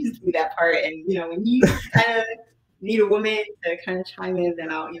 you just do that part. And, when you kind of need a woman to kind of chime in,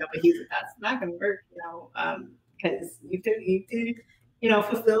 then I'll, but he's like, that's not going to work, because you have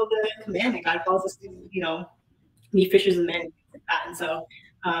to, fulfill the command that God calls us to, be fishers of men and things like that. And so,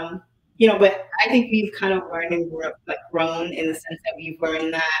 but I think we've kind of learned and grown in the sense that we've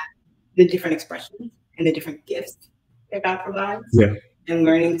learned that the different expressions and the different gifts that God provides. Yeah. And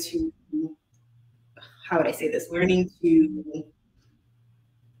learning to, how would I say this? Learning to,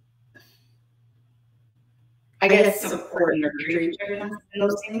 I guess, support and nurture each other in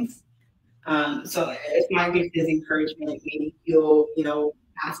those things. So if my gift is encouragement, maybe you'll,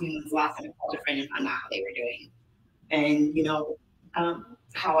 ask me when's the last time I called a friend and found out how they were doing. And,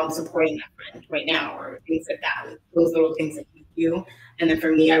 how I'm supporting that friend right now or things like that. Those little things that you do. And then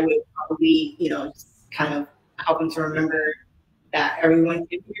for me, I would probably, just kind of help them to remember that everyone can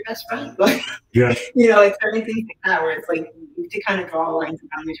be your best friend. Like, like certain things like that where it's like you have to kind of draw lines and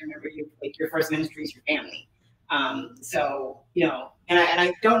boundaries. Remember, your first ministry is your family. So, and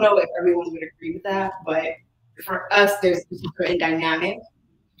I don't know if everyone would agree with that, but for us, there's a certain dynamic.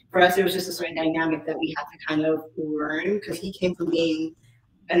 For us, there was just a certain dynamic that we had to kind of learn because he came from being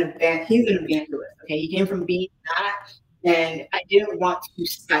he's an evangelist. Okay, he came from being that, and I didn't want to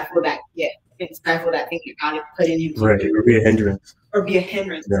stifle that gift and stifle that thing that God had put in him. Right, or be a hindrance. Or be a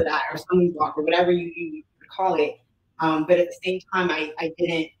hindrance to that, or stumbling block, or whatever you call it. But at the same time, I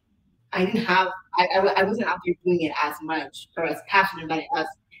wasn't out there doing it as much or as passionate about it as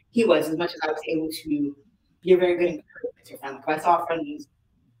he was, as much as I was able to be a very good encouragement to your family. If I saw friends,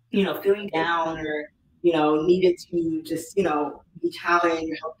 feeling down or, needed to just, be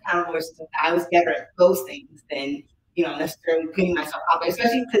challenged or held accountable or stuff, I was better at those things than, necessarily putting myself out there,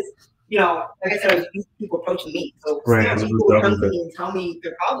 especially because, like I said, I was used to people approaching me. So people would come to me and tell me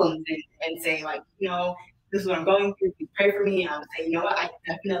their problems and say like, this is what I'm going through. Please pray for me. And I would say, you know what, I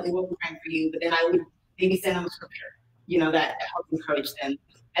definitely will be praying for you. But then I would maybe send them a scripture, that helps encourage them.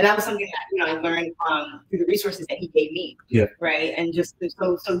 And that was something that, I learned through the resources that he gave me. Yeah. Right. And just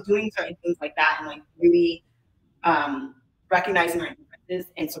so doing certain things like that and like really recognizing our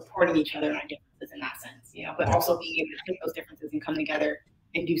differences and supporting each other in our differences in that sense, but also being able to take those differences and come together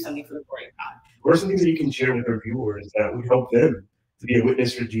and do something for the glory of God. What are some things that you can share with our viewers that would help them to be a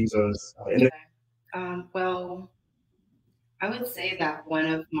witness for Jesus? Well, I would say that one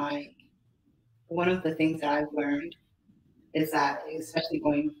of the things that I've learned is that, especially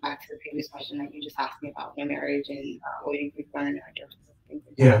going back to the previous question that you just asked me about my marriage and what we've learned in our differences and things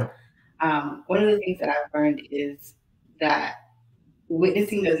like that. One of the things that I've learned is that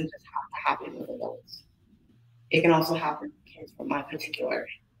witnessing doesn't just have to happen with adults. It can also happen with kids from my particular,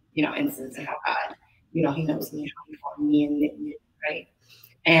 instance and how God, he knows me, how he formed me and knit me, right?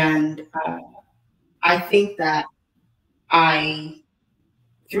 And I think that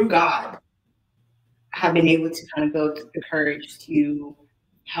through God, have been able to kind of build the courage to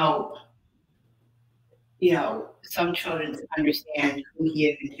help, some children to understand who he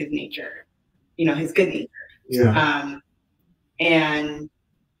is and his nature, his good nature. Yeah. And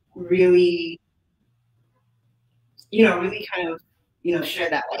really, really kind of, share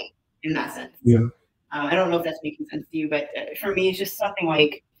that light in that sense. Yeah. I don't know if that's making sense to you, but for me, it's just something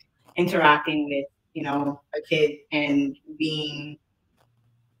like interacting with, a kid and being,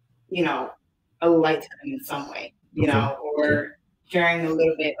 a light to them in some way, or sharing a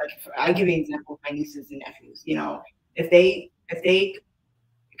little bit. Like I'll give you an example of my nieces and nephews. If they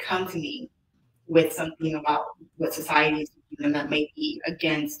come to me with something about what society is them that may be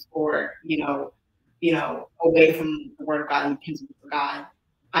against or away from the word of God and the principles of God,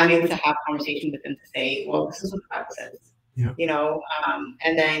 I'm able to have conversation with them to say, well, this is what the Bible says.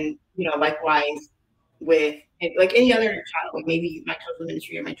 And then likewise with like any other child, like maybe my children's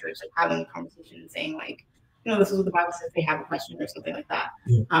ministry or my church, like having a conversation and saying like, this is what the Bible says. They have a question or something like that.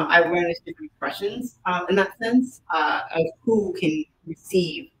 I've learned there's different expressions in that sense of who can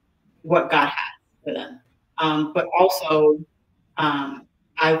receive what God has for them. But also,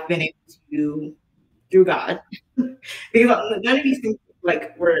 I've been able to, through God, because none of these things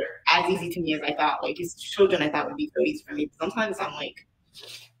like were as easy to me as I thought. Like as children, I thought would be so easy for me. But sometimes I'm like,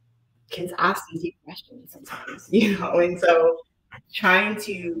 kids ask some deep questions sometimes, and so trying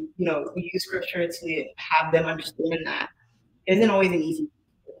to, use scripture to have them understand that isn't always an easy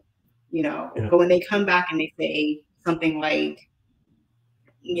thing, But when they come back and they say something like,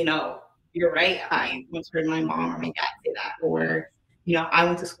 you're right, I once heard my mom or my dad say that, or, I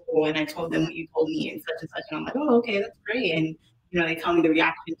went to school and I told them what you told me and such, and I'm like, oh, okay, that's great. And, they tell me the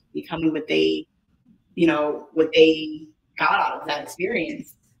reaction, they tell me what they got out of that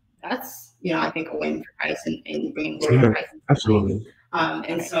experience. That's, I think a win for Christ and bringing glory to Christ. Absolutely.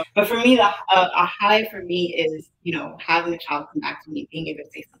 And so, but for me, a high for me is, having a child come back to me, being able to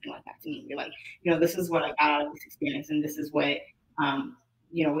say something like that to me and be like, this is what I got out of this experience, and this is what,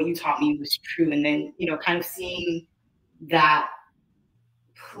 what you taught me was true. And then, kind of seeing that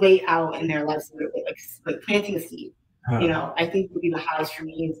play out in their lives, like planting a seed. I think would be the highest for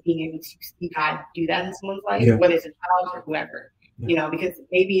me is being able to see God do that in someone's life, whether it's a child or whoever, because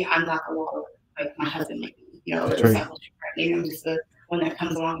maybe I'm not the one like my husband might be, the discipleship, right? Maybe I'm just the one that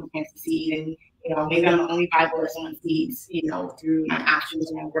comes along and plants the seed, and maybe I'm the only Bible that someone sees, through my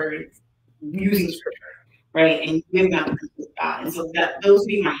actions and my words, using scripture, right, and giving out the principles of God. And so those would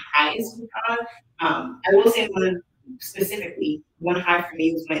be my highs with God. I will say specifically, one high for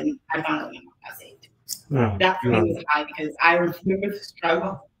me was when I found out my mom got saved. That for me was a high because I remember the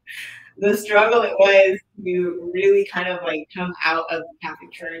struggle it was to really kind of like come out of the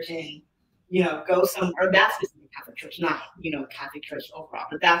Catholic Church and, go somewhere, or that specific Catholic Church, not, Catholic Church overall,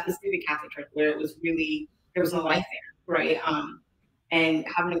 but that specific Catholic Church where it was really, there was no life there, right? And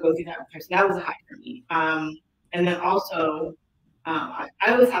having to go through that person, that was a high for me. And then also, I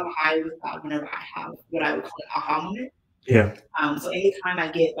always have a high with God whenever I have what I would call an aha moment. So anytime I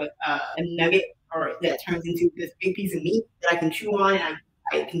get like a nugget or that turns into this big piece of meat that I can chew on and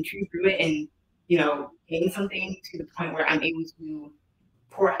I can chew through it and, gain something to the point where I'm able to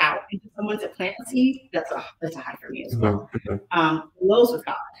pour out into someone to plant a seed, that's a high for me as well. Lows with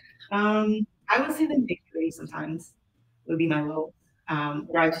God. I would say the victory sometimes would be my low.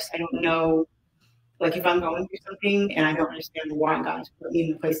 Where I don't know, like if I'm going through something and I don't understand why God's put me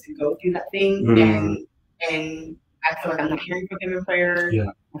in the place to go through that thing, and I feel like I'm not hearing from Him in prayer. I feel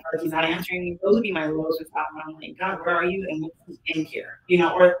like He's not answering me. Those would be my lows with God. When I'm like, God, where are you? And what's the end here?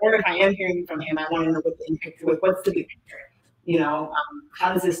 Or if I am hearing from Him, I want to know what the end picture. What's the big picture?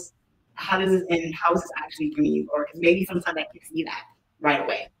 How does this end? How is this actually bringing you glory? Because maybe sometimes I can see that right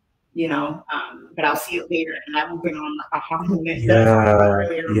away. But I'll see it later, and I will bring on the aha moment.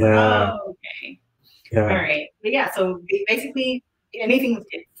 Oh, okay. All right. But so basically, anything with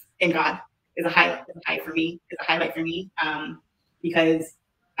kids and God is a highlight for me. Because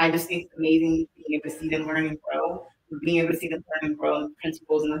I just think it's amazing being able to see them learn and grow. Being able to see them learn and grow in the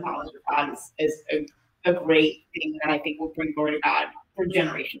principles and the knowledge of God is a great thing that I think will bring glory to God for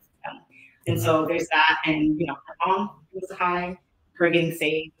generations to come. And so there's that. And, my mom was high, her getting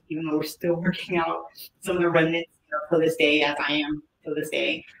saved, even though we're still working out some of the remnants to this day, as I am to this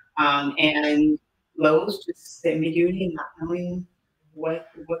day. And lows, just ambiguity and not knowing what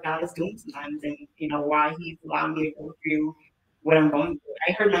God is doing sometimes and, why He's allowing me to go through what I'm going through.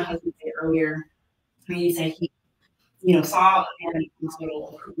 I heard my husband say earlier, when he said he, saw a man in the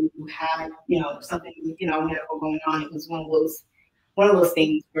hospital who had, something, medical going on. It was one of those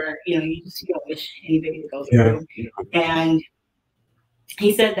things where, you just don't wish anybody to go through. And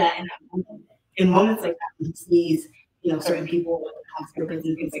he said that in moments like that, when he sees, certain people with hospitals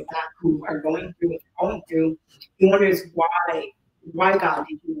and things like that who are going through what they're going through, he wonders why God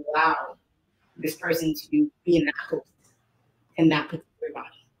did you allow this person to be in that host in that particular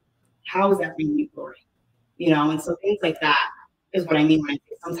body? How is that bringing you glory? And so things like that is what I mean when I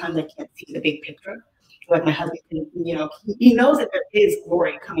say sometimes I can't see the big picture. Like my husband, he knows that there is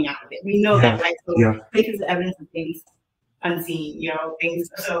glory coming out of it. We know that, right? So faith is the evidence of things unseen, things.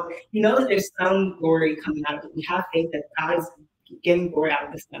 So you know that there's some glory coming out of it. We have faith that God is getting glory out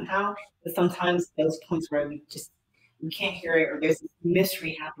of this somehow. But sometimes those points where we can't hear it, or there's this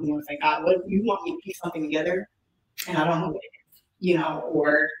mystery happening. It's like, God, what you want me to piece something together? and I don't know what it is,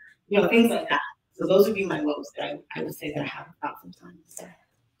 or things like that. So those would be my lows that I would say that I have about sometimes. So.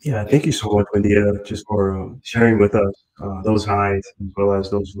 Yeah, thank you so much, Wendia, just for sharing with us those highs as well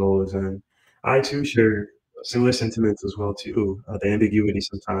as those lows. And I too share similar sentiments as well too. The ambiguity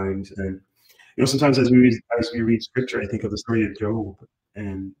sometimes, and sometimes as we read scripture, I think of the story of Job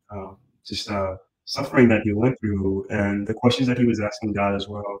and just suffering that he went through, and the questions that he was asking God as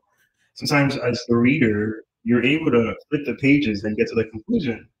well. Sometimes, as the reader, you're able to flip the pages and get to the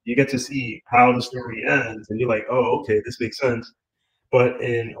conclusion. You get to see how the story ends, and you're like, "Oh, okay, this makes sense." But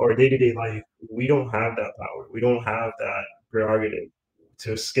in our day-to-day life, we don't have that power. We don't have that prerogative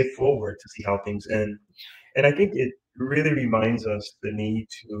to skip forward to see how things end. And I think it really reminds us the need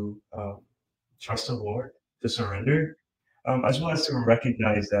to trust the Lord, to surrender, as well as to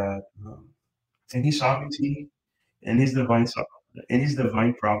recognize that in His sovereignty, in His divine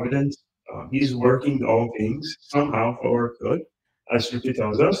providence, He's working all things somehow for our good, as Scripture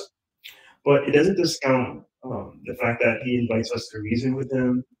tells us. But it doesn't discount the fact that He invites us to reason with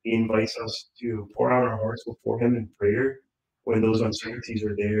Him. He invites us to pour out our hearts before Him in prayer when those uncertainties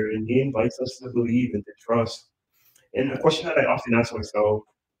are there, and He invites us to believe and to trust. And a question that I often ask myself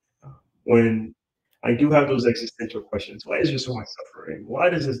when I do have those existential questions: why is there so much suffering? Why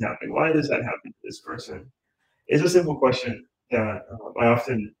does this happen? Why does that happen to this person? It's a simple question that I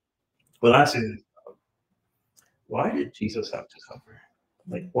often will ask is, why did Jesus have to suffer?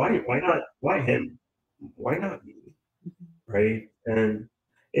 Like, why not? Why him? Why not me? Right? And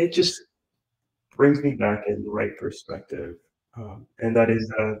it just brings me back in the right perspective. And that is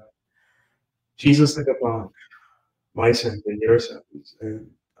that Jesus took upon my sins and your sins and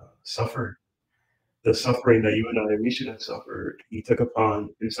suffered the suffering that you and I, we should have suffered. He took upon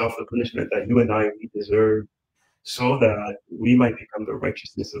himself the punishment that you and I, we deserve, so that we might become the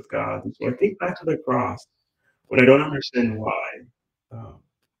righteousness of God. And so I think back to the cross when I don't understand why um,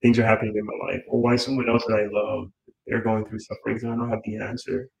 things are happening in my life, or why someone else that I love, they're going through sufferings and I don't have the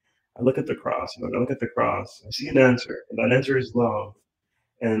answer. I look at the cross, and when I look at the cross, I see an answer, and that answer is love.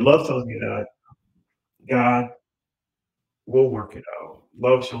 And love tells me that God will work it out.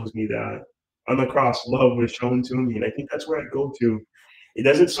 Love shows me that on the cross, love was shown to me. And I think that's where I go to. It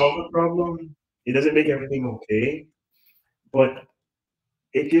doesn't solve the problem, it doesn't make everything okay, but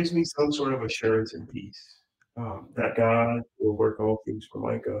it gives me some sort of assurance and peace that God will work all things for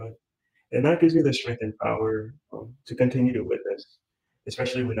my good. And that gives me the strength and power to continue to witness,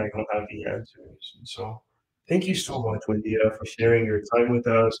 especially when I don't have the answers. And so, thank you so much, Wendia, for sharing your time with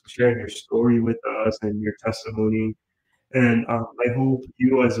us, for sharing your story with us, and your testimony. And I hope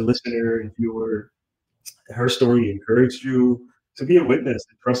you, as a listener and viewer, her story encouraged you to be a witness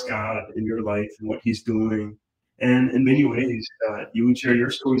and trust God in your life and what He's doing. And in many ways, that you would share your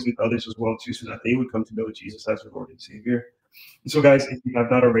stories with others as well too, so that they would come to know Jesus as their Lord and Savior. And so, guys, if you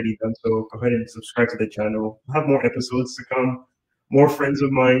have not already done so, go ahead and subscribe to the channel. We'll have more episodes to come, more friends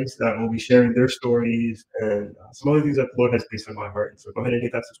of mine that will be sharing their stories and some other things that the Lord has placed on my heart. So go ahead and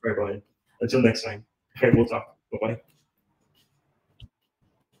hit that subscribe button. Until next time, okay, we'll talk. Bye bye.